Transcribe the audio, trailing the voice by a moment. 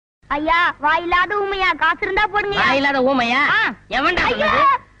ஐயா வாயில்லாத ஊமையா, காசு இருந்தா போடுங்க. வாயில்லாத ஊமையா? எவன்டா சொன்னது?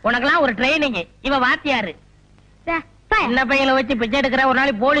 உனக்கெல்லாம் ஒரு ட்ரைனிங். இவ வாத்தியாரு. சின்ன பையனை வச்சு பிச்சை எடுக்கிற, ஒரு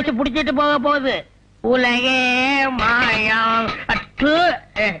நாளைக்கு போலீஸ் புடிச்சிட்டு போக போகுது. உலகே மாயம்.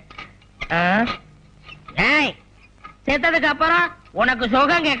 செத்ததுக்கு அப்புறம் உனக்கு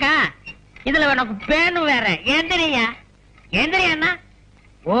சுகம் கேட்க, இதுல உனக்கு பேனு வேற. எந்திரியா எந்திரியா?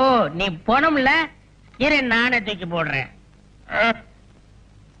 ஓ, நீ போனோம்ல, இரு நானே தூக்கி போடுறேன்.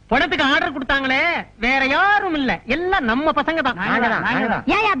 பணத்துக்கு ஆர்டர் கொடுத்தாங்களே, வேற யாரும் இல்ல, எல்லாம் நம்ம பசங்க தான்.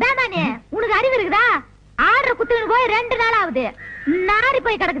 ஏயா பேமானே, உனக்கு அறிவு இருக்குதா? ஆர்டர் குத்துக்கிட்டு போய் 2 நாள் ஆகுது, நாரி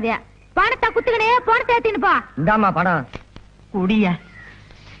போய் கிடக்குது. பணத்தை குத்துக்கினே பணத்தை ஏத்தின்னு போ. இந்தாமா பணம். குடியா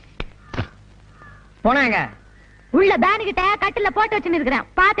போனாங்க. உள்ள பேனு கிட்ட கட்டில போட்டு வச்சுன்னு இருக்கிறேன்,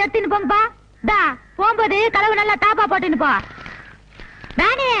 பாத்து எடுத்துன்னு போங்கப்பா. தா போகும்போது கலவு நல்லா டாப்பா போட்டுன்னு போ.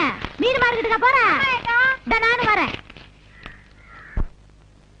 பேனு மீன் மார்க்கெட்டுக்கா போறேன், நானும் வரேன்.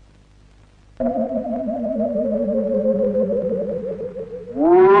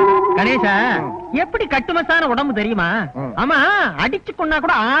 கணேசா, எப்படி கட்டுமசான உடம்பு தெரியுமா? ஆமா, அடிச்சு கொண்டா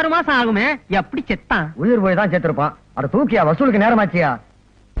கூட 6 மாசம் ஆகுமே, எப்படி செத்தான்? உயிர் போய் தான் செத்துருப்பான். அட தூக்கியா, வசூலுக்கு நேரமாச்சியா?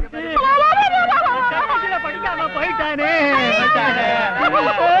 படிக்காம போயிட்டானே.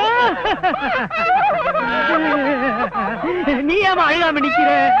 நீ ஏமா அழுகாம நிக்கிற?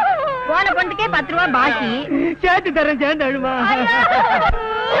 போன பொண்ணுக்கே 10 ரூபாய் பாக்கி. சேர்த்து தரேன், சேர்ந்து அழுமா.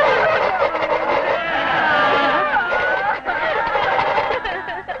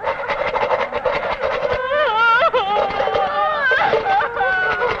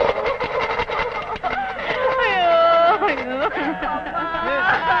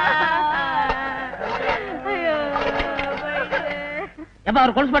 எப்ப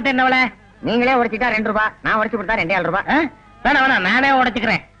ஒரு கொலுசு பட்டு என்ன விலை? நீங்களே உடைச்சிட்டா 2 ரூபாய், நான் உடைச்சு கொடுத்தா 2 ரூபாய். வேணா வேணா, நானே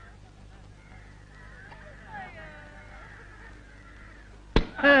உடைச்சுக்கிறேன்.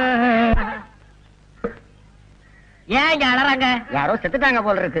 ஏன் இங்க அலறாங்க? யாரோ செத்துட்டாங்க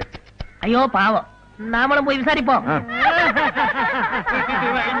போல இருக்கு. ஐயோ பாவம், நாமளும் போய் விசாரிப்போம்.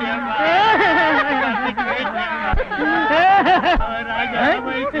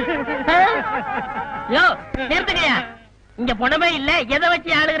 யோ நிறுத்துங்கயா, இங்க பணமே இல்ல, எதை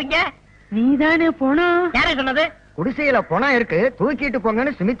வச்சு ஆளுகிறீங்க? நீதானே போனோம். யாரே சொன்னது? குடிசையில பணம் இருக்கு, தூக்கிட்டு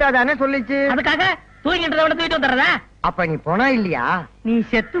போங்கன்னு சுமிதா தானே சொல்லிச்சு. அதுக்காக தூங்கிட்டு தூக்கிட்டு வந்துடுறதா? அப்ப நீ பணம் இல்லையா? நீ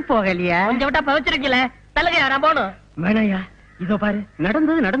செத்து போகலையா? கொஞ்சம் விட்டா பவிச்சிருக்கல. தலகையா நான் போகணும். வேணையா, இதோ பாரு,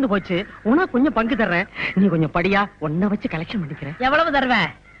 நடந்தது நடந்து போச்சு. உனக்கு கொஞ்சம் பங்கு தர்றேன், நீ கொஞ்சம் படியா, உன்னை வச்சு கலெக்ஷன் பண்ணிக்கிறேன். எவ்வளவு தருவேன்?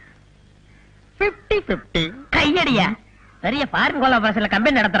 50-50. கையடியா, பெரிய ஃபாரின் கோலாபரேஷன்ல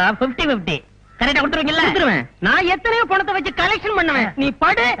கம்பெனி நடத்துறான். 50-50 கரெக்டா கொடுத்துருவீங்கல்ல? கொடுத்துருவேன். நான் எத்தனையோ பணத்தை வச்சு கலெக்ஷன் பண்ணுவேன். நீ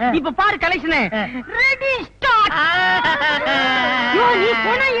படு, இப்ப பாரு கலெக்ஷன். Ready start. நீ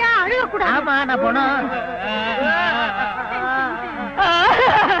போனையா? அழுக கூட. ஆமா, நான் போனோம்.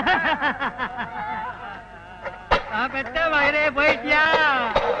 பெத்த மகனே போயிட்டியா?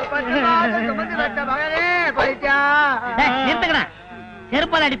 போயிட்டியா? நிறுத்துக்கடா,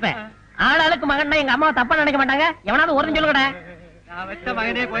 செருப்பால அடிப்பேன். ஆளாளுக்கு மகன் எங்க அம்மா தப்பா நினைக்க மாட்டாங்க. எவனாவது ஒரு சொல்லுங்கடா. பெத்த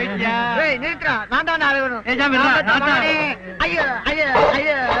மகனே போயிட்டியா? நிறுத்துறா, நான் தான் அழுகணும். ஐயோ ஐயோ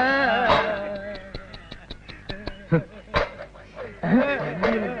ஐயோ.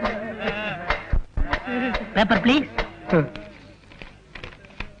 Paper please.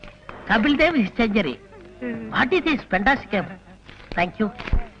 Kapil Dev is surgery. What is this fantastic? Thank you.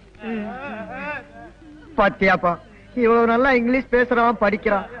 பாத்தியாப்பா, இவ்வளவு நல்லா இங்கிலீஷ் பேசுறான்,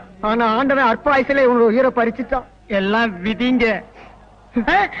 படிக்கிறான். ஆனா ஆண்டவன் அற்ப வயசுல இவனோட உயிரை பறிச்சுட்டான். எல்லாம் விதிங்க.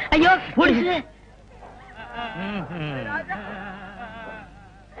 ஐயோ போலீஸ்.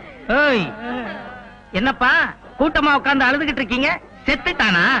 ஏய், என்னப்பா கூட்டமா உட்கார்ந்து அழுதுகிட்டு இருக்கீங்க?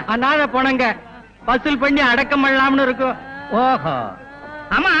 செத்துட்டானா? அனாதை போனங்க, வசூல் பண்ணி அடக்கம் பண்ணலாம்னு இருக்கும். ஓஹோ,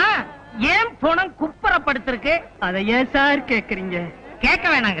 ஆமா, ஏன் பணம் குப்புறப்படுத்திருக்கு? அதை ஏன் சார் கேக்குறீங்க? கேட்க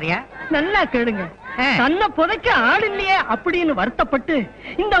வேணாங்கறியா? நல்லா கேளுங்க. தன்னை புதைக்க ஆள் இல்லையே அப்படின்னு வருத்தப்பட்டு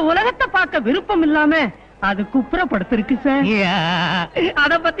இந்த உலகத்தை பார்க்க விருப்பம் இல்லாம அது குப்புறப்படுத்திருக்கு சார்.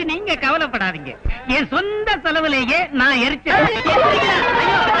 அத பத்தி நீங்க கவலைப்படாதீங்க. என் சொந்த செலவுலேயே நான் எரிச்சேன்.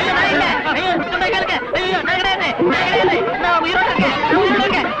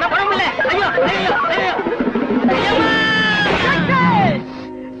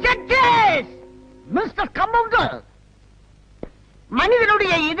 மிஸ்டர் கம்பவுண்டர்,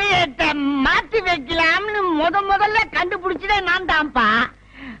 மனிதனுடைய இதயத்தை மாற்றி வைக்கலாம்னு முதல்ல கண்டுபிடிச்சதே நான் தான்ப்பா.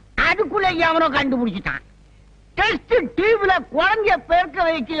 அதுக்குள்ள எவனோ கண்டுபிடிச்சிட்டான். டெஸ்ட் டியூப்ல குழந்தைய பெருக்க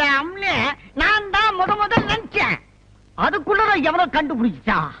வைக்கலாம்னு நான் தான் முதல்ல நினைச்சேன். அதுக்குள்ள எவனோ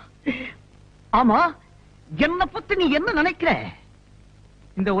கண்டுபிடிச்சா. ஆமா, என்ன பத்தி நீ என்ன நினைக்கிற?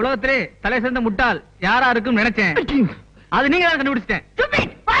 இந்த உலகத்திலே தலை சிறந்த முட்டாள் யாரா இருக்கும் நினைச்சேன். அது நீங்க தான் கண்டுபிடிச்சிட்டேன்.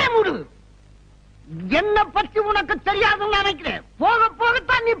 பாய மூடு. என்ன பத்தி உனக்கு தெரியாதுன்னு நினைக்கிறேன். போக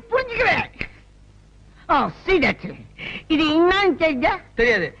போகத்தான் நீ புரிஞ்சுக்கிறேன். இது என்னன்னு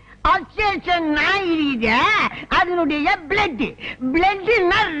தெரியாது. அதனுடைய பிளட்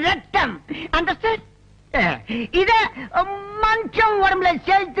ரத்தம். அந்த இத மனுஷன் உடம்புல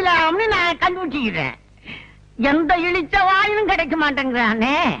செலுத்தலாம்னு நான் கண்டுபிடிச்சுக்கிறேன். எந்த இழிச்ச வாயிலும் கிடைக்க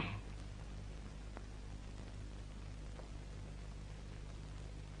மாட்டேங்கிறானே.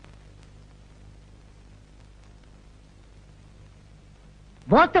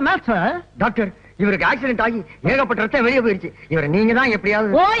 டாக்டர், இவருக்கு ஆக்சிடென்ட் ஆகி ஏகப்பட்ட ரத்தம் வெளியே போயிருச்சு. இவரை நீங்க தான்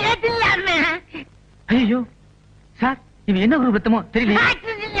எப்படியாவது. ஐயோ சார், இது என்ன ஒரு ரத்தமோ தெரியல.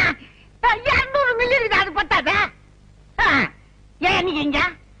 200 மில்லி இருக்கு. அது பத்தாதா? ஏன் நீங்க இங்க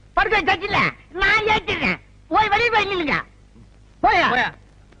படுக்க வச்சில நான் ஏத்திடுறேன். போய் வெளியே போய் நில்லுங்க. போய்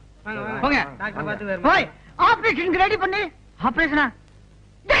போங்க. போய் ஆபரேஷனுக்கு ரெடி பண்ணு. ஆபரேஷனா?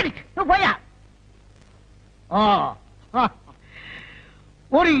 போயா.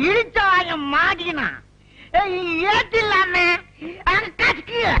 ஒரு இழிச்சாயம் மாடினா ஏத்தில்லாம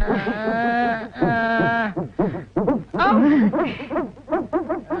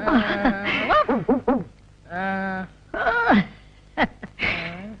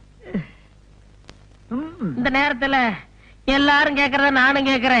இந்த நேரத்துல எல்லாரும் கேக்குறத நானும்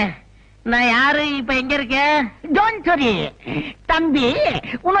கேக்குறேன். நான் யாரு, இப்ப எங்க இருக்கேன்? டோன்ட் வரி தம்பி,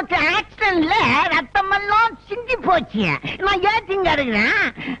 உனக்கு ஆக்சிடென்ட்ல ரத்தம் எல்லாம் சிந்தி போச்சு. நான் ஏத்திங்க இருக்கிறேன்.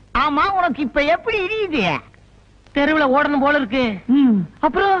 ஆமா, உனக்கு இப்ப எப்படி இருக்குது? தெருவுல ஓடணும் போல இருக்கு.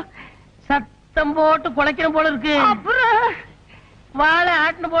 அப்புறம் சத்தம் போட்டு குலைக்கணும் போல இருக்கு. அப்புறம் வாழை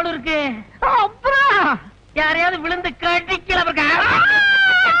ஆட்டணும் போல இருக்கு. அப்புறம் யாரையாவது விழுந்து கடிக்கல.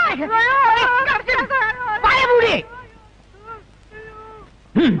 பயமுடி.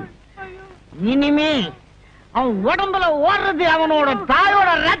 இனிமே அவன் உடம்புல ஓடுறது அவனோட தாயோட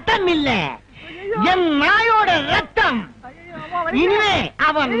ரத்தம் இல்ல, என் நாயோட ரத்தம். இனிமே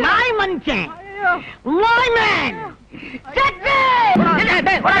அவன் நாய் மனுஷன். நாய்மேன்.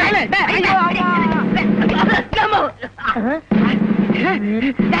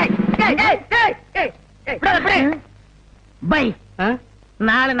 பை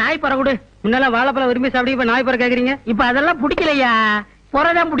 4 நாய் பற கொடு. முன்னெல்லாம் வாழைப்பழம் விரும்பி சாப்பிட்டு இப்ப நாய் பற கேக்குறீங்க. இப்ப அதெல்லாம் பிடிக்கலையா?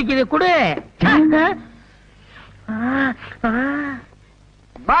 புறதான் பிடிக்குது. குடு.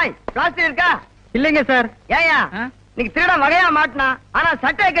 பாய், பிளாஸ்டிக் இருக்கா? இல்லைங்க சார். ஏயா இன்னைக்கு திருடன் வகையா மாட்டினா, ஆனா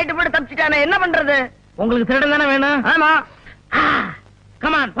சட்டையை கட்டி போட்டு தப்பிச்சுட்டானே, என்ன பண்றது? உங்களுக்கு திருடன் தானே வேணும்? ஆமா.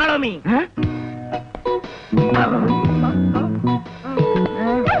 Come on, follow me.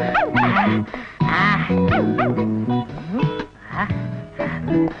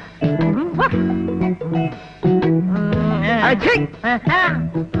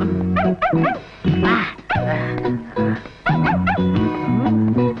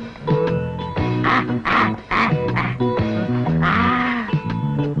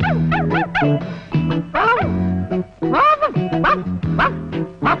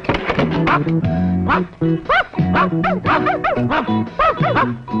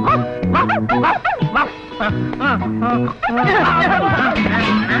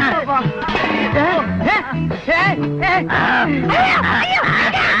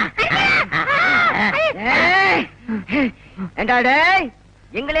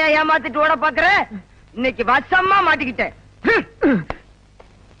 எங்களையா ஏமாத்திட்டு ஓட பாக்குற? இன்னைக்கு வசமா மாட்டிக்கிட்டேன்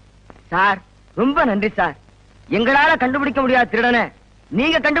சார். ரொம்ப நன்றி சார். எங்களால கண்டுபிடிக்க முடியாத திருடனை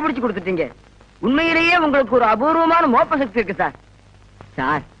நீங்க கண்டுபிடிச்சு கொடுத்துட்டீங்க. உண்மையிலேயே உங்களுக்கு ஒரு அபூர்வமான மோப்ப சக்தி இருக்கு சார்.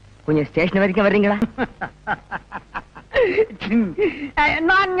 சார், கொஞ்சம் ஸ்டேஷன் வரைக்கும் வர்றீங்களா?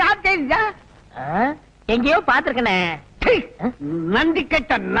 நான் யார்? எங்கேயோ பாத்துருக்கனே. நன்றி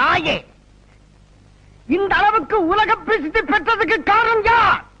கெட்ட நாயே. இந்த அளவுக்கு உலக பிரசித்தி பெற்றதுக்கு காரணம்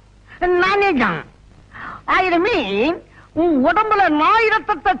யார்? நானே தான். ஆயிரமே உன் உடம்புல நாய்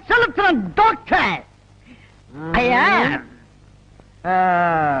ரத்தத்தை செலுத்துற டாக்டர். ஐயா,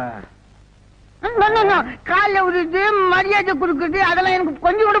 கால உருது மரியாதை கொடுக்குது, அதெல்லாம் எனக்கு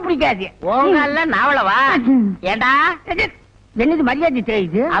கொஞ்சம் கூட பிடிக்காது. உங்கல்ல நாவளவா? ஏண்டா என்னது மரியாதை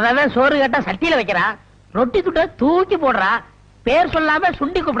தெரியுது? அவன் சோறு கேட்டா சட்டியில வைக்கிறான், ரொட்டி துட்ட தூக்கி போடுறா, பேர் சொல்லாம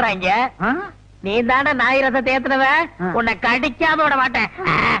சுண்டி கூப்பிடுறாங்க. நீ தானே நாய் ரத்தத்தை ஏத்துனவ, உன்னை கடிக்காம விட மாட்டேன்.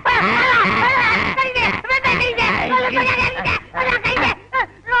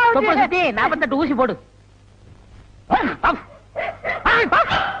 சுத்தி 48 ஊசி போடு.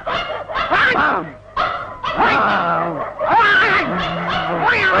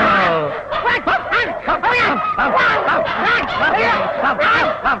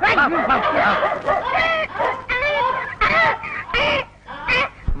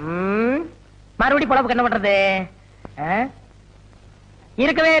 மறுபடி பொழப்புக்கு என்ன பண்றது?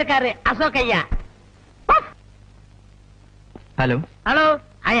 இருக்கவே இருக்காரு அசோக் ஐயா. ஹலோ ஹலோ,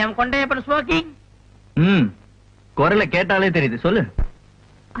 ஐ அம் கொண்டையப்பன் ஸ்மோக்கிங். குரலை கேட்டாலே தெரியுது, சொல்லு.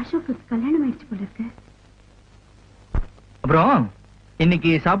 அசோக்கு கல்யாணம் ஆயிடுச்சு போல இருக்கு. அப்புறம்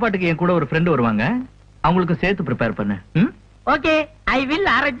இன்னைக்கு சாப்பாட்டுக்கு என் கூட ஒரு ஃப்ரெண்ட் வருவாங்க, அவங்களுக்கு சேர்த்து ப்ரிப்பேர் பண்ணு. Okay, I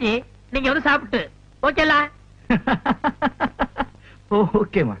will arrange. நீங்க வந்து சாப்பிட்டு ஓகேலா?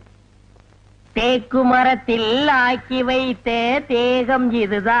 ஓகேமா. தேக்கு மரத்தில் ஆக்கி வைத்த தேகம்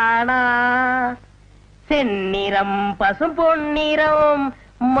இதுதானா? செந்நிறம் பசும் பொன்னிறம்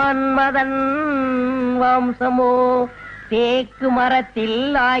மன்மதன் வம்சமோ? தேக்கு மரத்தில்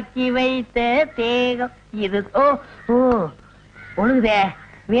ஆக்கி வைத்த தேகம் இது. ஓ ஓ ஒழுகுதே,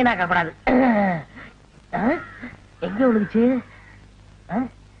 வீணாக்க கூடாது. எங்க ஒழுகுச்சு?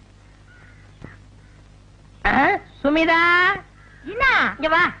 சுமிதா, என்ன இங்க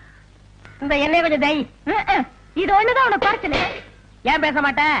வா. இந்த எண்ணெய் கொஞ்சம் தை. இது ஒண்ணுதான் உனக்கு குறைச்சல. ஏன் பேச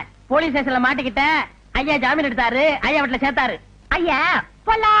மாட்டேன்? போலீஸ் ஸ்டேஷன்ல மாட்டிக்கிட்ட. ஐயா ஜாமீன் எடுத்தாரு, ஐயா வீட்டுல சேர்த்தாரு. ஐயா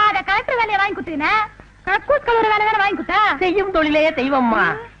பொல்லாத கலெக்டர் வேலையை வாங்கி கொடுத்தீங்கன்னா கக்கூஸ் கலர் வேலை தானே வாங்கி கொடுத்தா? செய்யும் தொழிலே தெய்வம்மா.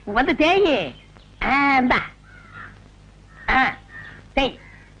 வந்து தேயி. இந்தா. தேய்.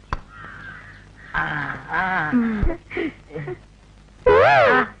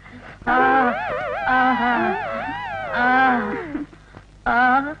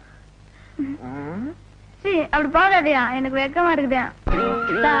 அப்படி பாக்காதியா, எனக்கு வெக்கமா இருக்குதா.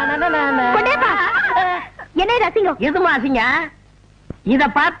 என்ன இது அசிங்கம்? எதுமா அசிங்க? இத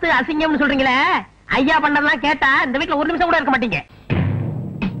பார்த்து அசிங்கம்னு சொல்றீங்களே, ஐயா பண்ணதெல்லாம் கேட்டா இந்த வீட்டுல ஒரு நிமிஷம் கூட இருக்க மாட்டீங்க.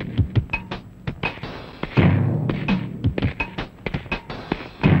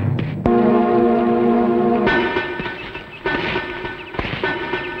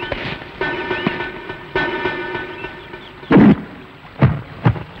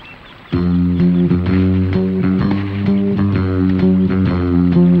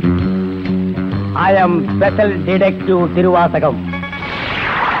 I am special detective Thiruvasagam.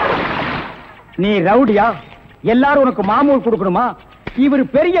 நீ ரவுடியா? எல்லாரும் உனக்கு மாமூல் கொடுக்கணுமா? இவர்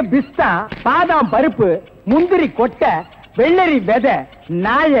பெரிய பிஸ்தா, பாதாம் பருப்பு, முந்திரி கொட்டை, வெள்ளரி விதை,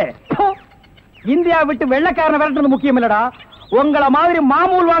 நாய. இந்தியா விட்டு வெள்ளைக்காரனை விரட்டுறது முக்கியம் இல்லடா. உங்கள மாதிரி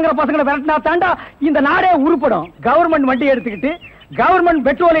மாமூல் வாங்குற பசங்களை விரட்டினா தாண்டா இந்த நாடே உருப்படும். கவர்மெண்ட் வண்டி எடுத்துக்கிட்டு கவர்மெண்ட்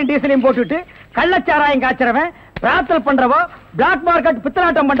பெட்ரோலையும் டீசலையும் போட்டுட்டு கள்ளச்சாராயம் காய்ச்சறவன், பிரார்த்தல் பண்றவோ, பிளாக் மார்க்கெட்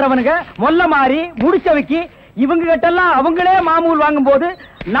பித்தலாட்டம் பண்றவனுங்க, மொல்ல மாறி முடிச்சவைக்கு இவங்க கிட்ட எல்லாம் அவங்களே மாமூல் வாங்கும் போது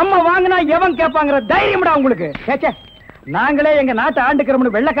நம்ம வாங்கினா எவன் கேட்பாங்கிற தைரியம்டா உங்களுக்கு. கேச்சே, நாங்களே எங்க நாட்டை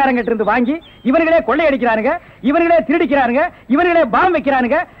ஆண்டுக்கிறோம்னு வெள்ளைக்காரங்கிட்ட இருந்து வாங்கி இவனுங்களே கொள்ளையடிக்கிறானுங்க, இவனுங்களே திருடிக்கிறானுங்க, இவனுங்களே பாம்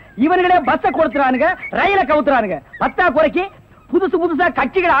வைக்கிறானுங்க, இவனுங்களே பஸ்ஸ கொடுத்துறானுங்க, ரயில கவுத்துறானுங்க. பத்தா குறைக்கு புதுசு புதுசா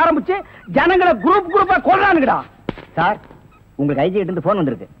கட்சிகளை ஆரம்பிச்சு ஜனங்களை குரூப் குரூப்பா கொள்றானுங்கடா. சார், உங்களுக்கு ஐஜி கிட்ட இருந்து போன்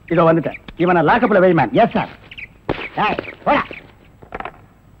வந்திருக்கு. இதோ வந்துட்டேன். இவனை லாக்கப்ல வை man. Yes sir.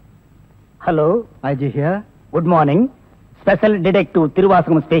 Hello, IG here. Good morning. Special detective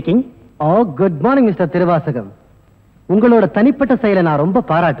Thiruvasagam speaking. O, good morning mister Thiruvasagam. உங்களோட தனிப்பட்ட செயலை நான் ரொம்ப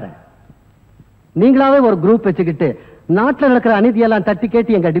பாராட்டுறேன். நீங்களாவே ஒரு குரூப் வச்சுக்கிட்டு நாட்டுல நடக்கிற அநீதியெல்லாம் தட்டி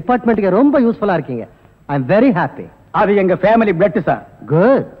கேட்டு எங்க டிபார்ட்மெண்ட்டுக்கு ரொம்ப யூஸ்ஃபுல்லா இருக்கீங்க. I am very happy. அது எங்க ஃபேமிலி பிளட் சார்.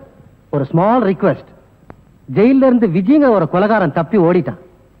 குட். ஒரு ஸ்மால் ரிக்வெஸ்ட். ஜெயில இருந்து விஜய்ங்க ஒரு கொலைகாரன் தப்பி ஓடிட்டான்.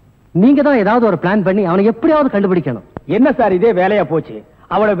 நீங்க தான் ஏதாவது ஒரு பிளான் பண்ணி அவனை எப்படியாவது கண்டுபிடிக்கணும். என்ன சார் இதே வேலையா போச்சு?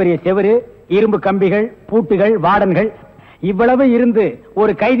 அவ்வளவு பெரிய செவரு, இரும்பு கம்பிகள், பூட்டுகள், வார்டன்கள் இவ்வளவு இருந்து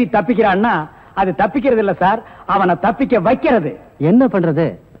ஒரு கைதி தப்பிக்கிறான்னா அது தப்பிக்கிறது இல்ல சார், அவனை தப்பிக்க வைக்கிறது. என்ன பண்றது?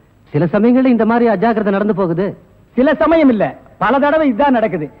 சில சமயங்கள்ல இந்த மாதிரி அஜாக்கிரதை நடந்து போகுது. சில சமயம் இல்ல, பல தடவை இதுதான்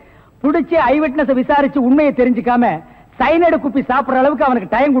நடக்குது. புடிச்சு ஐ விட்னஸ் விசாரிச்சு உண்மையை தெரிஞ்சுக்காம சைனடு குப்பி சாப்பிடுற அளவுக்கு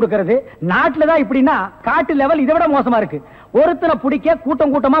அவனுக்கு டைம் கொடுக்கறது. நாட்டுல தான் இப்படின்னா காட்டு லெவல் இதை விட மோசமா இருக்கு. ஒருத்தனை பிடிக்க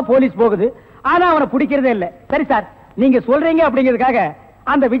கூட்டம் கூட்டமா போலீஸ் போகுது, ஆனா அவனை பிடிக்கிறதே இல்ல. சரி சார், நீங்க சொல்றீங்க அப்படிங்கிறதுக்காக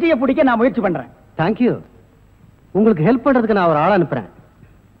அந்த விஜயை பிடிக்க நான் முயற்சி பண்றேன். தேங்க்யூ. உங்களுக்கு ஹெல்ப் பண்றதுக்கு நான் ஒரு ஆள் அனுப்புறேன்.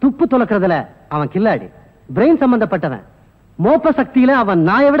 துப்பு துலக்கிறதுல அவன் கில்லாடி, பிரெயின் சம்பந்தப்பட்டவன், மோப்ப சக்தியில அவன்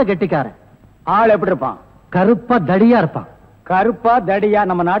நாயை விட கெட்டிக்காரன். ஆள் எப்படி இருப்பான்? கருப்பா தடியா இருப்பான். கருப்பா தடியா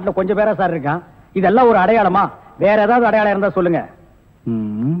நம்ம நாட்டுல கொஞ்சம் பேரா சார் இருக்கான். இதெல்லாம் ஒரு அடையாளமா? வேற ஏதாவது அடையாளம் இருந்தா சொல்லுங்க.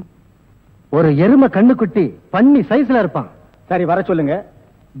 ஒரு எருமை கண்ணுக்குட்டி பன்னி சைஸ்ல இருப்பான். சரி, வர சொல்லுங்க.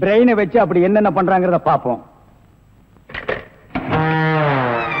 பிரெயினை வச்சு அப்படி என்னென்ன பண்றாங்கறத பாப்போம்.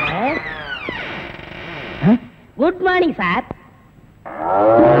 Good morning sir.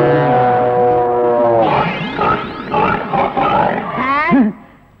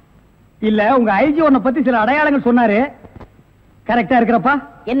 இல்ல, உங்க ஐஜி உன்னை பத்தி சில அடையாளங்கள் சொன்னாரு. கரெக்டா இருக்கிறப்பா?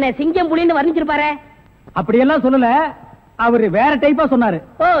 என்ன சிங்கம் புலின்னு வர்ணிச்சிருப்பாரு? அப்படியெல்லாம் சொல்லல, அவரு வேற டைப்பா சொன்னாரு.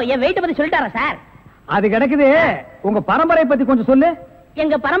 ஓ, என் வெயிட்ட பத்தி சொல்லிட்டாரா சார்? அது கிடக்குது. உங்க பரம்பரை பத்தி கொஞ்சம் சொல்லு.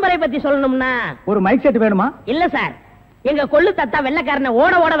 எங்க பரம்பரை பத்தி சொல்லணும்னா ஒரு மைக் செட் வேணுமா? இல்ல சார், எங்க கொள்ளு தாத்தா வெள்ளைக்காரனை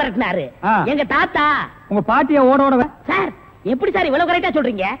ஓட ஓட விரட்டினாரு. எங்க தாத்தா உங்க பாட்டிய ஓட ஓட சார் எப்படி சார் இவ்வளவு கரெக்டா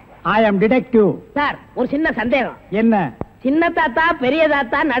சொல்றீங்க? ஐ அம் டிடெக்டிவ். சார் ஒரு சின்ன சந்தேகம். என்ன? சின்ன தாத்தா பெரிய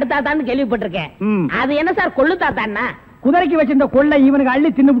தாத்தா நடுத்தாத்தான்னு கேள்விப்பட்டிருக்கேன். அது என்ன சார் கொள்ளு தாத்தான்னா? குதிரைக்கு வச்சிருந்த கொள்ளை இவனுக்கு அள்ளி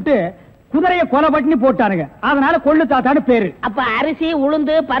தின்னுபிட்டு குதிரையை கொலை பண்ணி போட்டானுங்க, அதனால கொள்ளு தாத்தான்னு பேரு. அப்ப அரிசி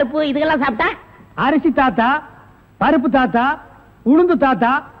உளுந்து பருப்பு இதெல்லாம் சாப்பிட்டா? அரிசி தாத்தா, பருப்பு தாத்தா, உளுந்து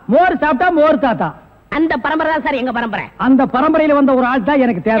தாத்தா, மோர் சாப்பிட்டா மோர் தாத்தா. அந்த பரம்பரை தான் சார் எங்க பரம்பரை. அந்த பரம்பரையில வந்த ஒரு ஆள் தான்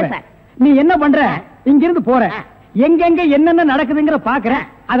எனக்கு தேவை. நீ என்ன பண்ற? இங்க இருந்து போற, எங்கெங்க என்னென்ன நடக்குதுங்கிற பாக்குறேன்,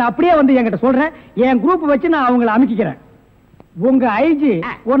 அது அப்படியே வந்து என்கிட்ட சொல்றேன். என் குரூப் வச்சு நான் அவங்களை அமைக்கிறேன். உங்க ஐஜி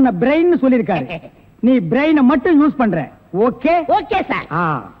உன்னை பிரெயின் சொல்லிருக்காரு, நீ பிரெயினை மட்டும் யூஸ் பண்ற. ஓகே? Okay sir.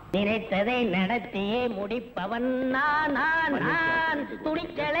 நினைத்ததை நடத்தியே முடிப்பவன் நான்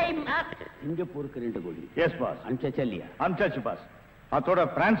துணிச்சலை சிங்கப்பூருக்கு 2 கோடி. S pass. அனுப்பிச்சா இல்லையா? அனுப்பிச்சாச்சு பாஸ். அதோட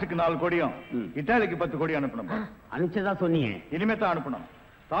பிரான்ஸுக்கு 4 கோடியும் இத்தாலிக்கு 10 கோடி அனுப்பணும் பாஸ். அனுப்பிச்சதா சொன்னீங்க. இனிமே தான் அனுப்பணும்.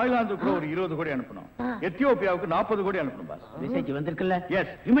 தாய்லாந்துக்கு கூட ஒரு 20 கோடி அனுப்பணும். எத்தியோப்பியாவுக்கு 40 கோடி அனுப்பணும் பாஸ். மெசேஜ் வந்திருக்குல்ல?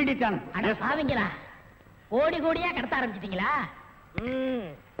 எஸ். இமிடியேட் அனுப்பு. பாவீங்களா, கோடி கோடியா கடத்த ஆரம்பிச்சிட்டீங்களா?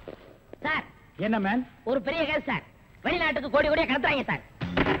 சார் என்ன மேன்? ஒரு பெரிய கேஸ் சார். வெளிநாட்டுக்கு கோடி கோடியா கடத்துறாங்க சார்.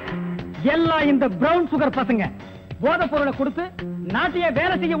 எல்லாம் இந்த பிரவுன் சுகர் பசங்க போதை பொருளை கொடுத்து நாட்டையே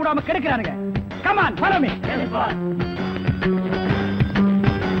வேலை செய்ய விடாம கெடுக்கிறானுங்க. Come on follow me.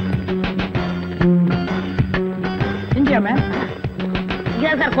 இங்க மேன்,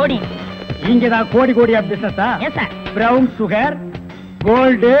 இங்க சார் கோடி. இங்கதான் கோடி கோடியா பிசினஸா? Yes sir. Brown sugar,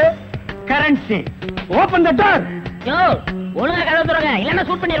 gold, currency. Open தி டோர். யோ ஒழுங்கா கதவை திறங்க, இல்லன்னா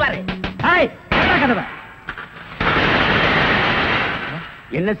ஷூட் பண்ணிடுவாரு. ஹாய், கதவை.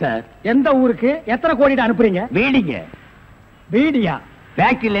 என்ன சார்? எந்த ஊருக்கு எத்தனை கோடி அனுப்புறீங்க? வீடிங்க. வீடியா?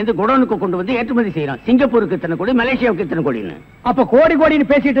 ஃபேக்டரியில இருந்து குடோனுக்கு கொண்டு வந்து ஏற்றுமதி செய்யறோம். சிங்கப்பூருக்கு இத்தனை கோடி, மலேசியாவுக்கு இத்தனை கோடின்னு. அப்ப கோடி கோடின்னு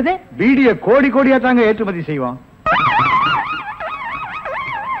பேசிட்டது? வீடிய கோடி கோடியா தாங்க ஏற்றுமதி செய்வோம்.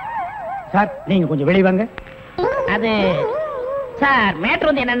 சார் நீங்க கொஞ்சம் வெளிய வாங்க. அது சார் மேட்டர்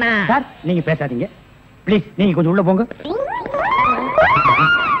வந்து என்னன்னா சார் நீங்க பேசாதீங்க ப்ளீஸ், நீங்க கொஞ்சம் உள்ள போங்க.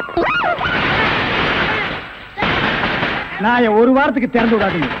 நான் ஒரு வாரத்துக்கு திறந்து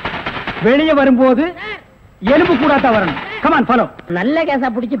விடாதீங்க. வெளியே வரும்போது எலும்பு கூடாதான் வரணும். Come on follow. நல்ல கேஸா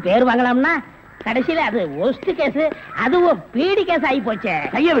பிடிச்சு பேர் வாங்கலாம்னா கடைசியில அது ஒஸ்ட் கேஸ், அதுவும் பீடி கேஸ் ஆகி போச்சே.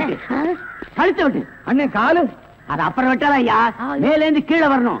 கைய விட்டு, கழுத்தை விட்டு. அண்ணன் காலு அது அப்புறம் விட்டாதான் ஐயா, மேல இருந்து கீழே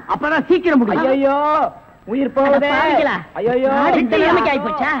வரணும், அப்பதான் சீக்கிரம் முடியும். ஐயோ உயிர் போகுதே. ஐயோ இந்த நிலைமைக்கு ஆகி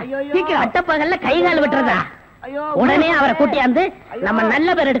போச்சா? சீக்கிரம் பட்டப்பகல்ல கை கால் விட்டுறதா? உடனே அவரை கூட்டியாந்து நம்ம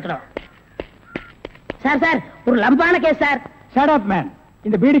நல்ல பேர் எடுக்கணும். சார் சார் ஒரு லம்பான case sir. Shut up man,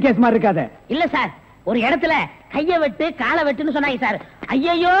 இந்த பீடி கேஸ் மாதிரி இருக்காதே. இல்ல சார், ஒரு இடத்துல கைய வெட்டு காலை வெட்டுன்னு சொன்னாங்க சார்.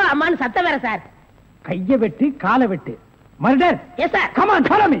 ஐயோ அம்மான்னு சத்தம் வேற சார். கைய வெட்டு காலை வெட்டு murder. Yes sir. Come on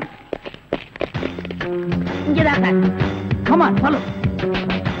follow me. இங்கதான் sir. Come on follow.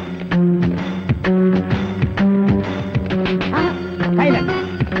 Silent.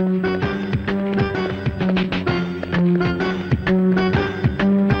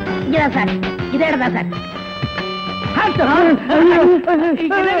 இங்கதான் சார். இதே இடம் தான் சார்.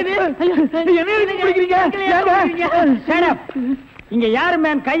 இங்க யாரு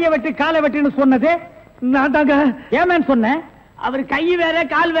மேன் கைய வெட்டு காலை வெட்டுன்னு சொன்னது? நான் தாங்க. ஏன் மேன் சொன்னேன்? அவர் கை வேற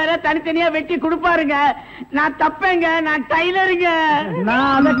கால் வேற தனித்தனியா வெட்டி கொடுப்பாருங்க. நான் தப்பேங்க, நான் டைலருங்க. நான்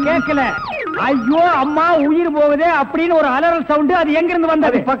அத கேட்கல. ஐயோ அம்மா உயிர் போகுதே அப்படின்னு ஒரு அலறல் சவுண்ட். அது எங்க இருந்து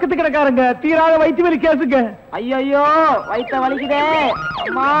வந்தது? பக்கத்து கிடக்காரங்க தீராத வயிற்று வலி கேசுங்க. ஐயோ வயிற்ற வலிக்குதே.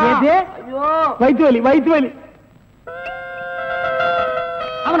 ஐயோ வயிற்று வலி, வயிற்று வலி.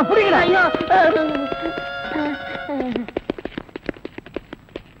 அவனை புடிக்கல. ஐயோ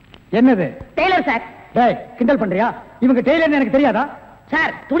என்னது? Taylor sir. டேய் கிண்டல் பண்றியா? இவங்க டெய்லர்னு எனக்கு தெரியாதா?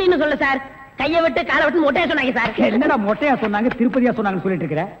 சார் துணின்னு சொல்ல சார். கைய விட்டு காலை விட்டு மொட்டையா சொன்னாங்க சார். என்னடா மொட்டையா சொன்னாங்க திருப்பதியா சொன்னாங்கன்னு சொல்லிட்டு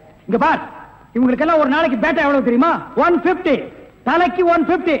இருக்கிற? இங்க பார், இவங்களுக்கெல்லாம் ஒரு நாளைக்கு பேட்டா எவ்வளவு தெரியுமா? 150. தலைக்கு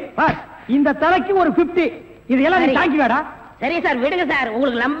 150. பார், இந்த தலைக்கு ஒரு 50. இதெல்லாம் நீ தாங்கி வேடா. சரி சார் விடுங்க சார்,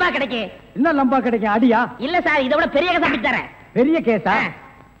 உங்களுக்கு லம்பா கிடைக்கும். என்ன லம்பா கிடைக்கும்? அடியா? இல்ல சார், இதை விட பெரிய கேஸ் அப்படி தரேன். பெரிய கேஸா?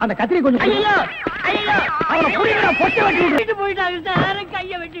 அந்த கத்திரி கொஞ்சம் ஐயோ ஐயோ அவனை புடிங்கடா, பொட்டை வெட்டி போயிட்டாங்க சார்.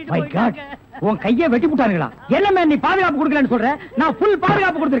 கைய வெட்டிட்டு மை காட், உன் கையை வெட்டி போட்டானுங்களா? என்ன மேன் நீ பாதுகாப்பு கொடுக்கலன்னு சொல்ற? நான் ஃபுல்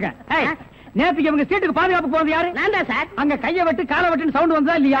பாதுகாப்பு கொடுத்திருக்கேன். ஏய் நேத்துக்கு இவங்க சீட்டுக்கு பாதுகாப்பு போறது யாரு? நான் தான் சார். அங்க கையை வெட்டு காலை வெட்டுன்னு சவுண்ட்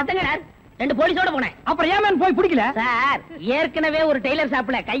வந்ததா இல்லையா? சார் 2 போலீஸோட போனேன். அப்புறம் ஏன் மேன் போய் பிடிக்கல? சார் ஏற்கனவே ஒரு டெய்லர்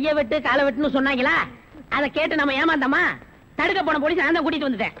ஷாப்ல கைய வெட்டு காலை வெட்டுன்னு சொன்னாங்களா, அதை கேட்டு நம்ம ஏமாந்தோமா? தடுக்க போன போலீஸ் நான் தான் கூட்டிட்டு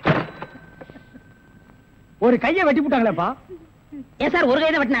வந்துட்டேன். ஒரு கையை வெட்டி போட்டாங்களேப்பா. ஏன் சார் ஒரு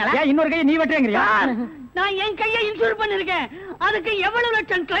கையை வெட்டினாங்களா? ஏன் இன்னொரு கையை நீ வெட்டுறீங்கறியா? நான் என் கையை இன்சூர் பண்ணிருக்கேன். அதுக்கு எவ்வளவு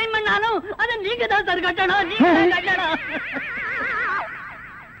லட்சம் கிளைம் பண்ணாலும் அதை நீங்க தான் சார் கட்டணும். நீங்க தான் கட்டணும்.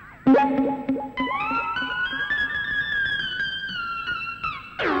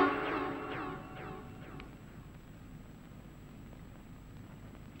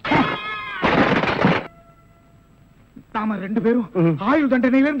 நாம 2 பேரும் ஆயுள்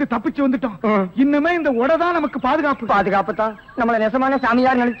தண்டனையில இருந்து தப்பிச்சு வந்துட்டோம். இன்னுமே இந்த உடதான் நமக்கு பாதுகாப்பு தான். நம்மள நெசமான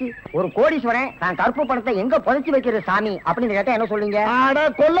சாமியார் நினைச்சு ஒரு கோடீஸ்வரன் நான் கருப்பு பணத்தை எங்க புதைச்சு வைக்கிற சாமி அப்படின்னு கேட்டா என்ன சொல்லுங்க?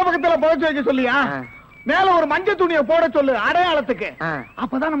 கொல்ல பக்கத்துல புதைச்சு வைக்க சொல்லியா? மேல ஒரு மஞ்சள் துணியை போட சொல்லு அடையாளத்துக்கு.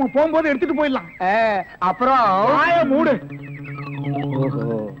 அப்பதான் நம்ம போகும்போது எடுத்துட்டு போயிடலாம். அப்புறம் மூடு.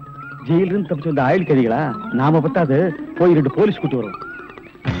 ஜெயில இருந்து தப்பிச்சு வந்த ஆயுள் கைதிகளா? நாம பத்தாது போய் 2 போலீஸ் கூட்டி வரும்.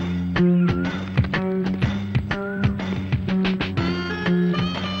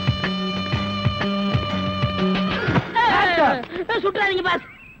 சுற்றாதீங்க பாஸ்.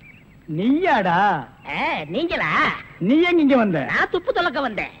 நீயாடா? நீங்களா? நீ எங்க இங்க வந்த? நான் துப்பு துலக்க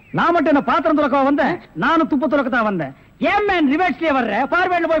வந்தேன். நான் மட்டும் என்ன பாத்திரம் துலக்க வந்தேன்? நானும் துப்பு துலக்கத்தான் வந்தேன். ஏன் மேன் ரிவர்ஸ்லயே வர்ற?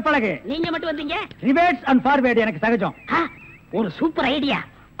 ஃபார்வேர்ட்ல போய் பழகு. நீங்க மட்டும் வந்தீங்க? ரிவர்ஸ் அண்ட் ஃபார்வேர்ட் எனக்கு சகஜம். ஒரு சூப்பர் ஐடியா.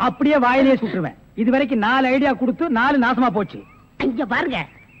 அப்படியே வாயிலே சுட்டுருவேன். இது வரைக்கும் 4 ஐடியா கொடுத்து 4 நாசமா போச்சு. இங்க பாருங்க,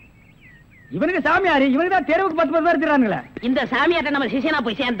 இவனுக்கு சாமியாரு, இவனுக்கு தான் தெருவுக்கு 10 பேர் இருக்கிறாங்களே. இந்த சாமியார்ட்ட நம்ம சிஷியனா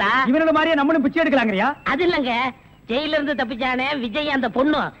போய் சேர்ந்தா இவனோட மாதிரியே நம்மளும் பிச்சை எடுக்கலாங்கறியா? அது இல்லங்க, ஜெயில இருந்து தப்பிச்சானே விஜய் அந்த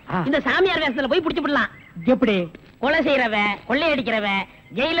பொண்ணு இந்த சாமியார் வேஷத்துல போய் புடிச்சு விடலாம். எப்படி? கொலை செய்யறவன், கொள்ளையடிக்கிறவன்,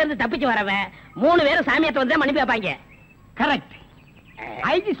 ஜெயில இருந்து தப்பிச்சு வரவன் 3 பேரும் சாமியார்ட்ட வந்து மன்னிப்பு வைப்பாங்க. கரெக்ட்.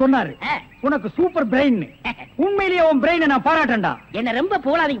 ஐஜி சொன்னாரு உனக்கு சூப்பர் பிரெயின். உண்மையிலேயே உன் பிரெயினை நான் பாராட்டேன்டா. என்ன ரொம்ப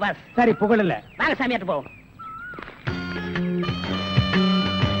புகழாதீங்க பாஸ். சரி புகழல, வாங்க சாமியார்ட்ட போவோம்.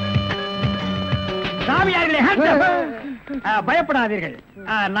 சாமியார்களே பயப்படாதீர்கள்.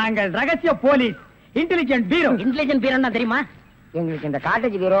 நாங்கள் ரகசிய போலீஸ், இன்டெலிஜென்ட் பீரோ. இன்டெலிஜென்ட் பீரோன்னா தெரியுமா? எங்களுக்கு இந்த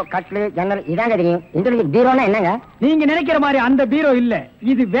காட்டேஜ் பீரோ, கட்லு, ஜன்னல் இதாங்க தெரியும். இன்டெலிஜென்ட் பீரோனா என்னங்க? நீங்க நினைக்கிற மாதிரி அந்த பீரோ இல்ல,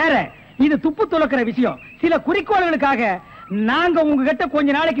 இது வேற. இது துப்பு துலக்கிற விஷயம். சில குறிக்கோள்களுக்காக நாங்க உங்ககிட்ட கொஞ்ச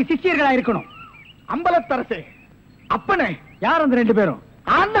நாளைக்கு சிஷியர்களா இருக்கணும். அம்பலத்தரசே, அப்பனே, யார் அந்த 2 பேரும்?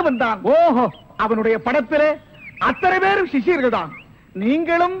 ஆண்டவன் தான். ஓஹோ, அவனுடைய படத்திலே அத்தனை பேரும் சிஷியர்கள் தான்.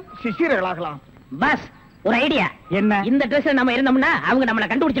 நீங்களும் சிஷியர்களாகலாம். பாஸ், ஒரு ஐடியா. என்ன? இந்த ட்ரெஸ் நம்ம இருந்தோம்னா அவங்க நம்மள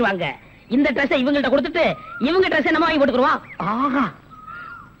கண்டுபிடிச்சிருவாங்க. இந்த ட்ரெஸ் இவங்கள்ட்ட கொடுத்துட்டு இவங்க ட்ரெஸ் நம்ம வாங்கி போட்டுக்குறோம். ஆஹா,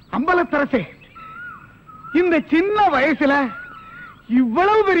 அம்பலத்தரசே, இந்த சின்ன வயசுல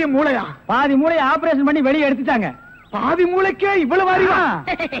இவ்வளவு பெரிய மூளையா? பாதி மூளையை ஆபரேஷன் பண்ணி வெளியே எடுத்துட்டாங்க. பாதி மூளைக்கே இவ்வளவு அறிவா?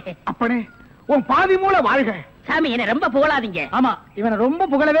 அப்பனே, உன் பாதி மூளை வாழ்க. சாமி, என்ன ரொம்ப புகழாதீங்க. ஆமா, இவனை ரொம்ப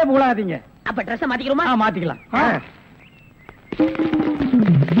புகழவே புகழாதீங்க. அப்ப ட்ரெஸ் மாத்திக்கிறோமா? மாத்திக்கலாம்.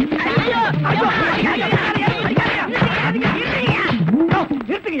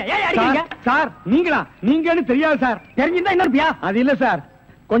 சார், நீங்கன்னு தெரியாது சார். தெரிஞ்சிருந்தா இன்னொருப்பியா? அது இல்ல சார்,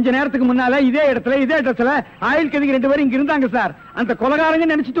 கொஞ்ச நேரத்துக்கு முன்னால இதே இடத்துல இதே இடத்துல ஆயுள் கைதிகள் 2 பேரும் இங்க இருந்தாங்க சார். அந்த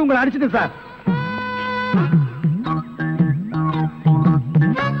கொலைகாரங்க நினைச்சிட்டு உங்களை அடிச்சிட்டு சார்.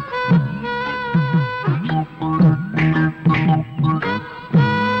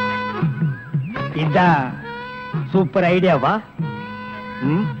 இதான் சூப்பர் ஐடியாவா?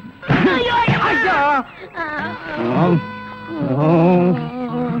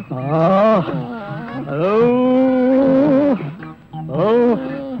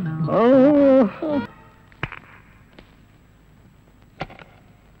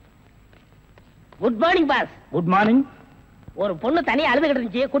 Good morning boss. Good morning. ஒரு பொண்ணு தனியா அழுதுகிட்டு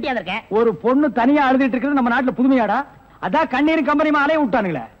இருந்துச்சு, கூட்டியாந்துருக்கேன். ஒரு பொண்ணு தனியா அழுதுட்டு இருக்கிறது நம்ம நாட்டுல புதுமையாடா? அதான் கண்ணீர் கம்பெனி அலைய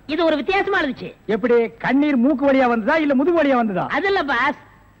விட்டானுங்களே. இது ஒரு வித்தியாசமா இருந்துச்சு. எப்படி? கண்ணீர் மூக்கு வழியா வந்ததா இல்ல முதுகு வழியா வந்ததா? அது இல்ல பாஸ்,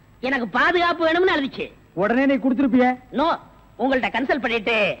 எனக்கு பாதுகாப்பு வேணும்னு அழுதுச்சு. உடனே நீ கொடுத்துருப்பிய? நோ, உங்கள்ட்ட கன்சல்ட்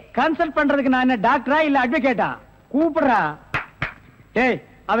பண்ணிட்டு. கன்சல்ட் பண்றதுக்கு நான் என்ன டாக்டரா இல்ல அட்வொகேட்டா? கூப்பிடுறா. டேய்,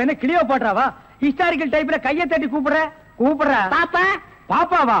 அவ என்ன கிளியோபாட்ராவா? ஹிஸ்டாரிக்கல் டைப்ல கையை தட்டி கூப்பிடுறா. பாப்பா.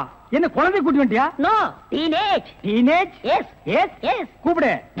 பாப்பாவா? என்ன குழந்தை கூட்டி வந்துட்டியா? No, teenage. Teenage? S S S.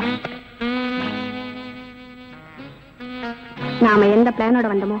 கூப்பிடு. நாம எந்த பிளானோட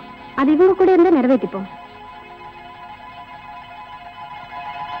வந்தோமோ அது இவங்க கூட இருந்து நிறைவேற்றிப்போம்.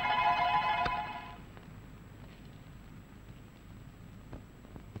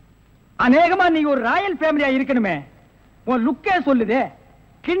 அநேகமா நீங்க ஒரு ராயல் ஃபேமிலியா இருக்கணுமே. உன் லுக்கே சொல்லுதே.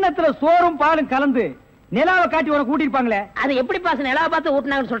 கிண்ணத்துல சோறும் பாலும் கலந்து நிலாவை காட்டி உன கூட்டிருப்பாங்களே. அது எப்படி பாஸ் நிலாவை பார்த்து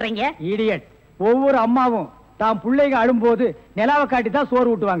ஊட்டினாங்கன்னு சொல்றீங்க? இடியட். ஒவ்வொரு அம்மாவும் தாம் பிள்ளைங்க அழும்போது நிலாவை காட்டி தான்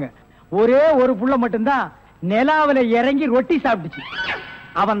சோறு ஊட்டுவாங்க. ஒரே ஒரு புள்ள மட்டும்தான் நிலாவில இறங்கி ரொட்டி சாப்பிட்டுச்சு.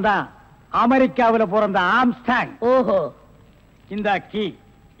 அவன் தான் அமெரிக்காவில பிறந்த ஆம்ஸ்டாங். ஓஹோ. இந்த கீ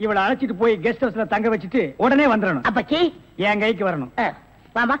இவளை அழைச்சிட்டு போய் கெஸ்ட் ஹவுஸ்ல தங்க வச்சுட்டு உடனே வந்துடணும். அப்ப கீ என் கைக்கு வரணும்.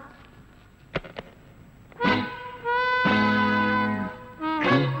 வாமா.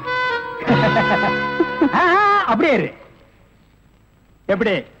 அப்படியே இரு.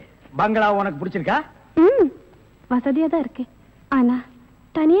 எப்படி பங்களா உனக்கு பிடிச்சிருக்கா? வசதியா தான் இருக்கு, ஆனா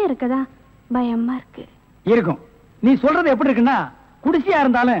தனியா இருக்கதா பயமா இருக்கு. இருக்கும். நீ சொல்றது எப்படி இருக்குன்னா, குடிசையா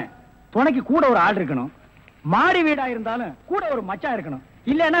இருந்தாலும் துணைக்கு கூட ஒரு ஆள் இருக்கணும், மாடி வீடா இருந்தாலும் கூட ஒரு மச்சான் இருக்கணும்.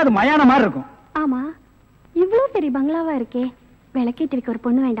 இல்லன்னா அது மயான மாதிரி இருக்கும். ஆமா, இவ்வளவு பெரிய பங்களாவா இருக்கே, விளக்கேற்றிருக்க ஒரு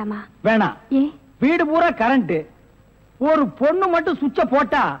பொண்ணு வேண்டாமா? வேணாம். ஏ, வீடு பூரா கரண்ட், ஒரு பொண்ணு மட்டும் சுவிட்ச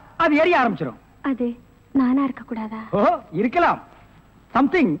போட்டா அது எரிய ஆரம்பிச்சிடும். அது நானா இருக்க கூடாதா? ஓ, இருக்கலாம்.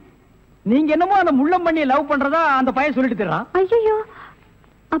 சம்திங். நீங்க என்னமோ அந்த முள்ளம் பண்ணி லவ் பண்றதா அந்த பையன் சொல்லிட்டு தர்றான். ஐயோ,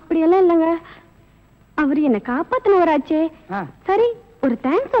 அப்படியெல்லாம் இல்லங்க. அவர் என்ன காப்பாத்தினவராச்சே. சரி, ஒரு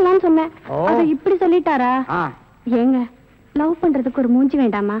தேங்க்ஸ் சொல்லலாம்னு சொன்னேன். அதை இப்படி சொல்லிட்டாரா? ஏங்க, லவ் பண்றதுக்கு ஒரு மூஞ்சி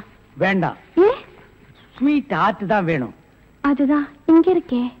வேண்டாமா? வேண்டாம். ஏ, ஸ்வீட் ஹார்ட் தான் வேணும். அதுதான் இங்க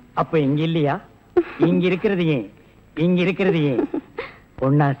இருக்கே. அப்ப இங்க இல்லையா? இங்க இருக்கிறது ஏன், இங்க இருக்கிறது ஏன்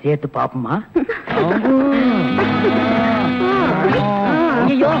ஒன்னா சேர்த்து பாப்போமா?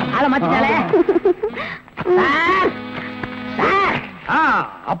 ஐயோ, ஆள மாத்திட்டாளே.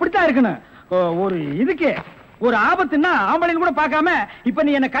 அப்படித்தான் இருக்கணும். ஒரு இதுக்கு ஒரு ஆபத்துன்னா ஆம்பளைன்னு கூட பார்க்காம இப்ப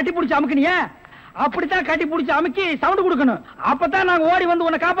நீ என்ன கட்டி பிடிச்சு அமுக்குனிய, அப்படித்தான் கட்டி பிடிச்சு அமுக்கி சவுண்ட் கொடுக்கணும். அப்பதான் நாங்க ஓடி வந்து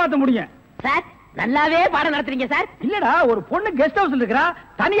உன்னை காப்பாத்த முடியும். சார், நல்லாவே பாடம் நடத்துறீங்க சார். இல்லடா, ஒரு பொண்ணு கெஸ்ட் ஹவுஸ்ல இருக்கறா,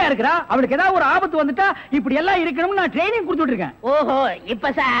 தனியா இருக்கறா, அவளுக்கு ஏதாவது ஒரு ஆபத்து வந்துட்டா இப்படி எல்லாம் இருக்கணும்னு நான் ட்ரைனிங் கொடுத்துட்டு இருக்கேன். ஓஹோ,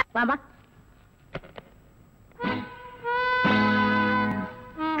 இப்ப சார் வாமா.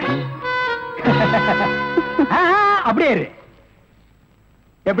 அப்படியே இரு.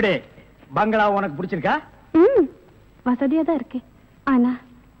 எப்படி பங்களா உனக்கு பிடிச்சிருக்கா? வசதியா தான் இருக்கு. ஆனா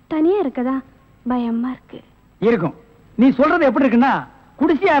தனியா இருக்கதா பயமா இருக்கு. இருக்கும். நீ சொல்றது எப்படி இருக்குன்னா,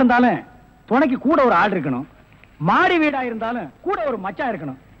 குடிசையா இருந்தாலும் துணைக்கு கூட ஒரு ஆள் இருக்கணும், மாடி வீடா இருந்தாலும் கூட ஒரு மச்சான்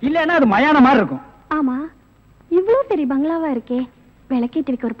இருக்கணும். இல்லன்னா அது மயான மாதிரி இருக்கும். ஆமா, இவ்வளவு பெரிய பங்களாவா இருக்கே,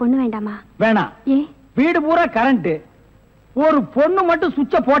 விளக்கேற்றிருக்க ஒரு பொண்ணு வேண்டாமா? வேணாம். ஏ, வீடு பூரா கரண்ட், ஒரு பொண்ணு மட்டும்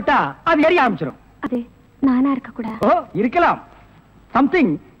சுவிட்ச போட்டா அது எரிய ஆரம்பிச்சிடும். அது நானா இருக்க கூடாது. ஓ, இருக்கலாம்.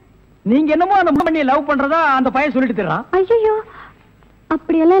 சம்திங். நீங்க என்னமோ அந்த பண்ணி லவ் பண்றதா அந்த பையன் சொல்லிட்டு தர்றான். ஐயோ,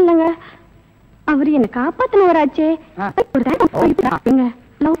 அப்படியெல்லாம் இல்லங்க. அவர் என்ன காப்பாத்தினவராச்சே.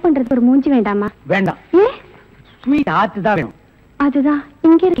 லவ் பண்றது ஒரு மூஞ்சி வேண்டாமா? வேண்டாம். ஏ, ஸ்வீட் ஹார்ட் தான் வேணும். அதுதான்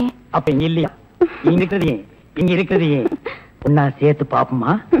இங்க இருக்கே. அப்ப இங்க இல்லையா? இங்க இருக்கிறது ஏன், இங்க இருக்கிறது ஏன் ஒன்னா சேர்த்து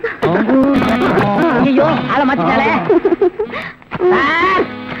பாப்போமா? ஐயோ, ஆள மாத்திட்டாளே.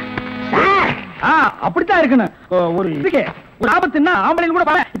 அப்படித்தான் இருக்கணும். ஒரு இதுக்கு ஒரு ஆபத்துன்னா ஆம்பளைன்னு கூட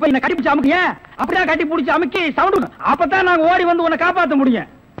பாரு. இப்ப என்ன கட்டி பிடிச்சு அமுக்கிய, அப்படியே கட்டி பிடிச்சு அமுக்கி சவுண்ட், அப்பதான் நாங்க ஓடி வந்து உன்னை காப்பாத்த முடியும்.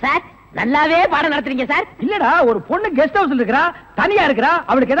 சார், நல்லாவே பாடம் நடத்துறீங்க சார். இல்லடா, ஒரு பொண்ணு கெஸ்ட் ஹவுஸ்ல இருக்கறா, தனியா இருக்கறா,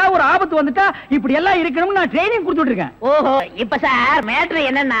 அவளுக்கு ஏதாவது ஒரு ஆபத்து வந்துட்டா இப்படி எல்லாம் இருக்கணும்னு நான் ட்ரைனிங் கொடுத்துட்டு இருக்கேன். ஓஹோ, இப்ப சார் மேட்ரு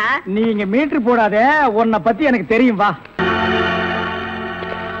என்னன்னா, நீங்க மீட்டர் போடாதே, உன்னை பத்தி எனக்கு தெரியும். வா.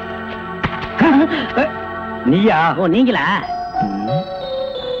 நீயா? ஓ, நீங்களா?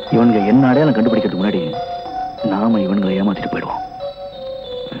 இவனுங்க என்ன அடையாளம் கண்டுபிடிக்கிறதுக்கு முன்னாடி நாம இவனுங்களை ஏமாத்திட்டு போயிடுவோம்.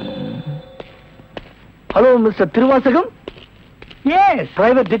 Hello mister Thiruvasagam. Yes,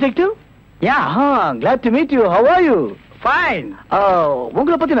 private detective. yeah, Glad to meet you. How are you? fine.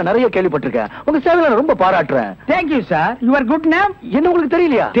 உங்களை பத்தி நான் நிறைய கேள்விப்பட்டிருக்கேன். உங்க சேவையை நான் ரொம்ப பாராட்டுறேன். Thank you sir. Your good name? என்ன உங்களுக்கு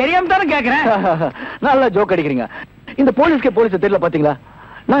தெரியலையா? தெரியாம தானே கேக்குறேன். நல்லா ஜோக் அடிக்கிறீங்க. இந்த போலீஸ் தெரியல பாத்தீங்களா?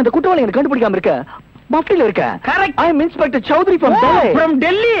 நான் இந்த குற்றவாளி எனக்கு கண்டுபிடிக்காம இருக்கேன். மஃப்டில இருக்கேன். Correct. I am Inspector Chowdhury from Delhi. From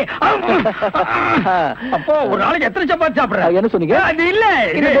Delhi. அப்போ ஒரு நாளைக்கு எத்தனை சப்பாத்தி சாப்பிடுற? என்ன சொன்னீங்க? அது இல்ல.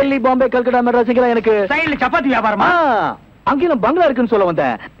 இது டெல்லி, பாம்பே, கல்கட்டா, மெட்ராஸ் எல்லாம் எனக்கு சைடுல சப்பாத்தி வியாபாரமா? அங்கேயும் பங்களா இருக்குன்னு சொல்ல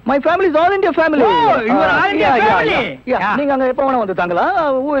வந்தேன். My family is all India family. Oh, you are all India family. நீங்க அங்க எப்ப வேணா வந்து தாங்களா?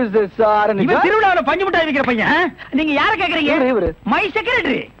 Who is this? இவன் திருவிழாவுல பஞ்சு மிட்டாய் விக்கிற பையன். நீங்க யார கேக்குறீங்க? இவரு. My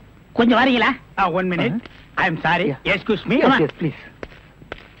secretary. கொஞ்சம் வரீங்களா? 1 minute. I am sorry. Excuse me. Yes, please.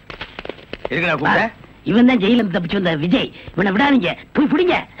 இருக்கடா கூப்பிட. இவன் தான் ஜெயில தப்பிச்சு வந்த விஜய். இவனை விடாதீங்க, போய்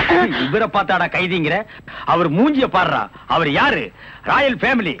பிடிங்க. இவரை பார்த்தாடா கைதிங்கிற? அவர் மூஞ்சிய பாடுறா. அவர் யாரு? Royal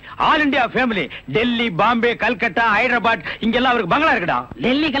family, all India family. Delhi, Bombay, Calcutta, Hyderabad, இங்கெல்லாம் அவருக்கு பங்களா இருக்குடா.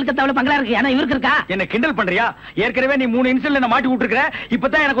 டெல்லி, கல்கத்தாவுல பங்களா இருக்கு, ஆனா இவருக்கு இருக்கா? என்ன கிண்டல் பண்றியா? ஏற்கனவே நீ 3 இன்சிடென்ட்ல மாட்டி விட்டுருக்க.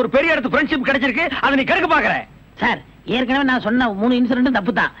 இப்பதான் எனக்கு ஒரு பெரிய இடத்து ஃப்ரெண்ட்ஷிப் கிடைச்சிருக்கு. அதை நீ கெடுக்க பாக்குற. சார், ஏற்கனவே நான் சொன்ன 3 இன்சிடென்ட்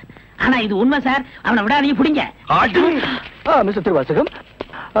தப்பு தான். ஆனா இது உண்மை சார். அவனை விடாதீங்க, பிடிங்க. மிஸ்டர் திருவாசகம்,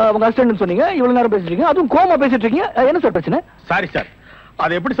 உங்க அசிஸ்டன்ட் சொன்னீங்க, இவ்வளவு நேரம் பேசிட்டு இருக்கீங்க, அதுவும் கோமா பேசிட்டு இருக்கீங்க. என்ன சார் பிரச்சனை? Sorry sir.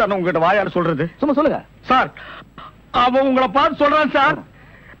 அது எப்படி சார் உங்ககிட்ட வாயால சொல்றது? சும்மா சொல்லுங்க சார். அவன் உங்களை பார்த்து சொல்றான் சார்,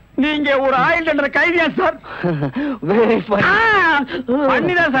 நீங்க ஒரு ஆயுள் தண்டனை கைதியா சார். Very fine.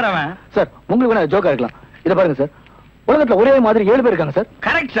 பண்ணிதான் சார் அவன். சார், உங்களுக்கு வேணா ஜோக்கா இருக்கலாம். இத பாருங்க சார், உலகத்துல ஒரே மாதிரி 7 பேர் இருக்காங்க சார்.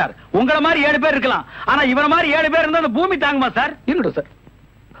 Correct sir. உங்கள மாதிரி 7 பேர் இருக்கலாம். ஆனா இவன மாதிரி 7 பேர் இருந்தா அந்த பூமி தாங்குமா சார்? இருக்கட்டும் சார்.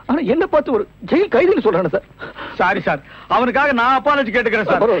 ஆனா என்ன பார்த்து ஒரு ஜெயில் கைதின்னு சொல்றானே சார். Sorry sir. அவனுக்காக நான் அப்பாலஜி கேட்டுக்கிறேன்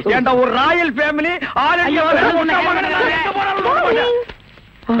சார். ஏண்டா ஒரு Royal family, all India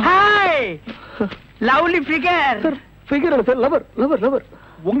hi lovely figure. Sir, figure இல்ல சார், லவர் லவர் லவர்.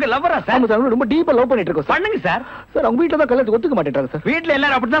 உங்க லவரா சார்? ஆமா சார், ரொம்ப டீப்பா லவ் பண்ணிட்டு இருக்கோம் சார். பண்ணுங்க சார். சார், அவங்க வீட்ல தான் கல்யாணத்துக்கு ஒத்துக்க மாட்டேன்றாங்க சார். வீட்ல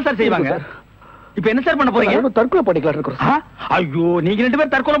எல்லாரும் அப்படிதான் சார் செய்வாங்க. இப்ப என்ன சார் பண்ண போறீங்க? தற்கொலை பண்ணிக்கலாம் இருக்கோம். ஐயோ, நீங்க 2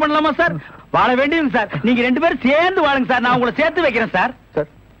 பேரும் தற்கொலை பண்ணலாமா சார்? வாழ வேண்டியது சார். நீங்க 2 பேரும் சேர்ந்து வாழுங்க சார். நான் உங்களை சேர்த்து வைக்கிறேன் சார். சார்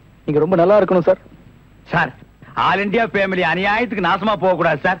நீங்க ரொம்ப நல்லா இருக்கணும் sir. Sir, all India family அநியாயத்துக்கு நாசமா போக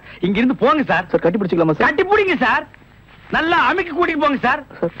கூடாது சார். இங்க இருந்து போங்க சார். சார் கட்டி பிடிச்சிக்கலாமா சார்? கட்டி பிடிங்க சார். நல்லா அமைக்க கூட்டிட்டு போங்க சார்.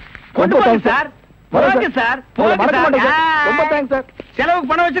 கொண்டு போங்க சார். போங்க சார். போங்க சார். ரொம்ப தேங்க்ஸ் சார். செலவுக்கு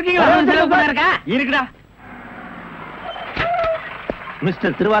பணம் வச்சிருக்கீங்களா? செலவு பணம் இருக்கா? இருக்குடா.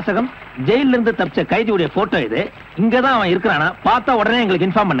 மிஸ்டர் திருவாசகம், ஜெயில இருந்து தப்பிச்ச கைதியுடைய போட்டோ இது. இங்கதான் அவன் இருக்கிறானா பார்த்தா உடனே எங்களுக்கு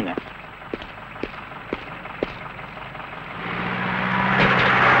இன்ஃபார்ம் பண்ணுங்க.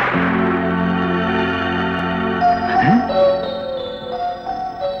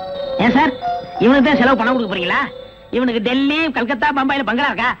 ஏன் சார், இவனுக்கு தான் செலவு பணம் கொடுக்க போறீங்களா? இவனுக்கு டெல்லி, கல்கத்தா, பம்பாயில பங்களா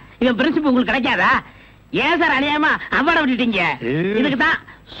இருக்கா? இவன் பிரின்சிபல் உங்களுக்கு கிடைக்காதா? ஏன் சார் அநியாயமா அவார்ட விட்டுட்டீங்க? இதுக்கு தான்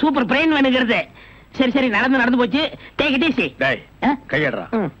சூப்பர் பிரெயின் வேணுங்கிறது. சரி சரி, நடந்து போச்சு. Take it easy. கையடுறா.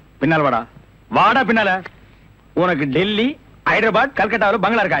 பின்னால் வாடா. வாடா பின்னால. உனக்கு டெல்லி, ஹைதராபாத், கல்கட்டாவில்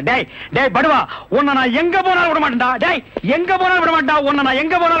பங்களா இருக்கா? டேய் டேய் படுவா, உன்னை நான் எங்க போனாலும் விட மாட்டேன்டா. டேய் எங்க போனாலும் விட மாட்டா. உன்னை நான்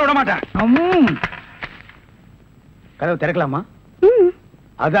எங்க போனாலும் விட மாட்டேன். கதவு திறக்கலாமா?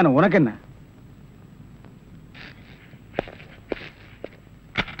 அதான, உனக்கு என்ன?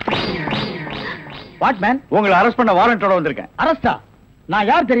 What man? உங்களை அரெஸ்ட் பண்ண வாரண்டோட வந்திருக்கேன். அரெஸ்டா? நான்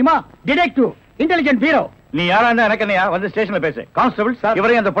யார் தெரியுமா? Detective, intelligent bureau. நீ யாரா இருந்தா எனக்கு என்னையா? வந்து ஸ்டேஷன்ல பேசு. கான்ஸ்டபிள் சார்,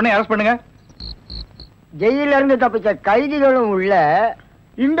 இவரையும் அந்த பொண்ணை அரெஸ்ட் பண்ணுங்க. ஜெயில இருந்து தப்பிச்ச கைதிகளும் உள்ள,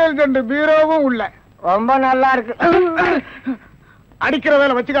 இன்டெலிஜென்ட் பீரோவும் உள்ள. ரொம்ப நல்லா இருக்கு. அடிக்கிற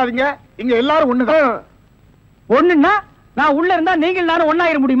வேலை வச்சுக்காதீங்க. இங்க எல்லாரும் ஒண்ணுதான். ஒண்ணுன்னா நான் உள்ள இருந்தா நீங்கள் நானும்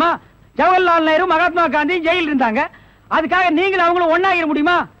ஒண்ணாயிர முடியுமா? ஜவஹர்லால் நேரு, மகாத்மா காந்தி ஜெயில இருந்தாங்க. அதுக்காக நீங்களும் அவங்களும் ஒண்ணாயிர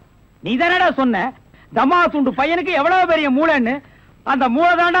முடியுமா? நீ தானடா சொன்ன தமா துண்டு பையனுக்கு எவ்வளவு பெரிய மூளைன்னு. அந்த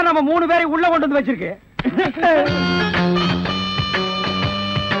மூளை தாண்டா நம்ம 3 பேரை உள்ள கொண்டு வந்து வச்சிருக்கு.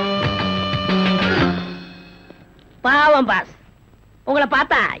 பாவம் பாஸ், உங்களை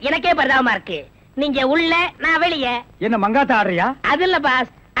பார்த்தா எனக்கே பரிதாபமா இருக்கு. நீங்க உள்ள, நான் வெளியே. என்ன மங்காத்த ஆடுறியா? அது இல்ல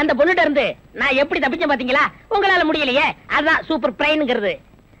பாஸ், அந்த பொண்ணுட்ட இருந்து நான் எப்படி தப்பிச்சேன் பாத்தீங்களா? உங்களால முடியலையே, அதான் சூப்பர் பிரெயின்ங்கிறது.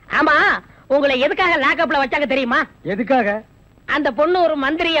 ஆமா, உங்களை எதுக்காக லாக்அப்ல வச்சாங்க தெரியுமா? எதுக்காக? அந்த பொண்ணு ஒரு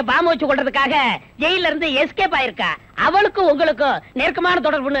மந்திரிய பாம்பு வச்சு கொள்றதுக்காக ஜெயில இருந்து எஸ்கேப் ஆயிருக்கா. அவளுக்கும் உங்களுக்கும் நெருக்கமான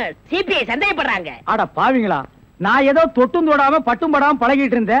தொடர்புன்னு சிபிஐ சந்தேகப்படுறாங்க. அட பாவிங்களா, நான் ஏதோ தொட்டும் தொடாம பட்டும் படாம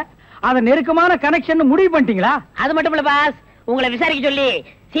பழகிட்டு இருந்தேன். அத நெருக்கமான கனெக்ஷன் முடிவு பண்ணிட்டீங்களா? அது மட்டும் இல்ல பாஸ், உங்களை விசாரிக்க சொல்லி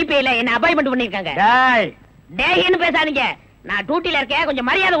சிபிஐல என்ன அப்பாயின்மெண்ட் பண்ணிருக்காங்க. டேய்னு பேசாதீங்க, நான் டியூட்டில இருக்கேன், கொஞ்சம்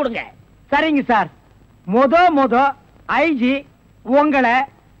மரியாதை கொடுங்க. சரிங்க சார். மொத ஐஜி உங்களை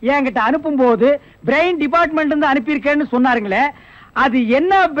என்கிட்ட அனுப்பும் போது பிரெயின் டிபார்ட்மெண்ட் இருந்து அனுப்பியிருக்கேன்னு சொன்னாருங்களே, அது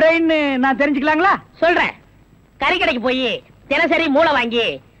என்ன பிரெயின் நான் தெரிஞ்சுக்கலாங்களா? சொல்றேன். கறிக்கடைக்கு போய் தினசரி மூளை வாங்கி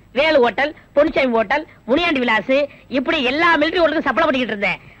வேலு ஹோட்டல், பொன்னிச்சாமி ஹோட்டல், முனியாண்டி விலாஸ், இப்படி எல்லா மிலிட்டரி ஹோட்டலுக்கும் சப்ளை பண்ணிக்கிட்டு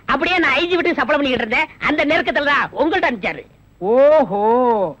இருந்தேன். அப்படியே நான் ஐஜி விட்டு சப்ளை பண்ணிக்கிட்டு இருந்தேன். அந்த நெருக்கத்துல தான் உங்கள்ட்ட அனுப்பிச்சாரு. ஓஹோ,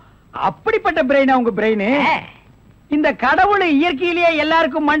 அப்படிப்பட்ட பிரெயினா உங்க பிரெயின்? இந்த கடவுள் இயற்கையிலேயே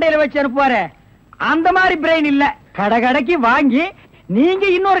எல்லாருக்கும் மண்டையில வச்சு அனுப்புவாரு, அந்த மாதிரி பிரெயின் இல்ல. கடைக்கு வாங்கி நீங்க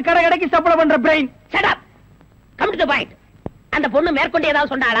இன்னொரு கடைக்கு சப்ளை பண்ற brain. Shut up, come to the point. அந்த பொண்ணு மேற்கொண்டு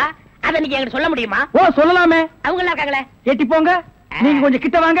ஏதாவது சொன்னாளா? அத நீங்க என்கிட்ட சொல்ல முடியுமா? ஓ, சொல்லலாமே. அவங்க எல்லாம் இருக்காங்களே. எட்டி போங்க, நீங்க கொஞ்சம்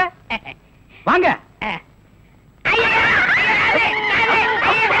கிட்ட வாங்க. வாங்க.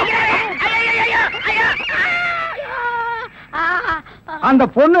 அந்த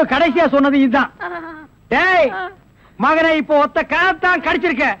பொண்ணு கடைசியா சொன்னது இதுதான். டேய் மகனை, இப்போ ஒத்த காத்தான்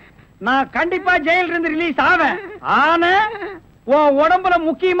கடிச்சிருக்க. நான் கண்டிப்பா ஜெயில இருந்து ரிலீஸ் ஆவேன். ஆனா உன் உடம்புல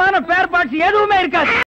முக்கியமான பேர் பார்ட்ஸ் எதுவுமே இருக்காது.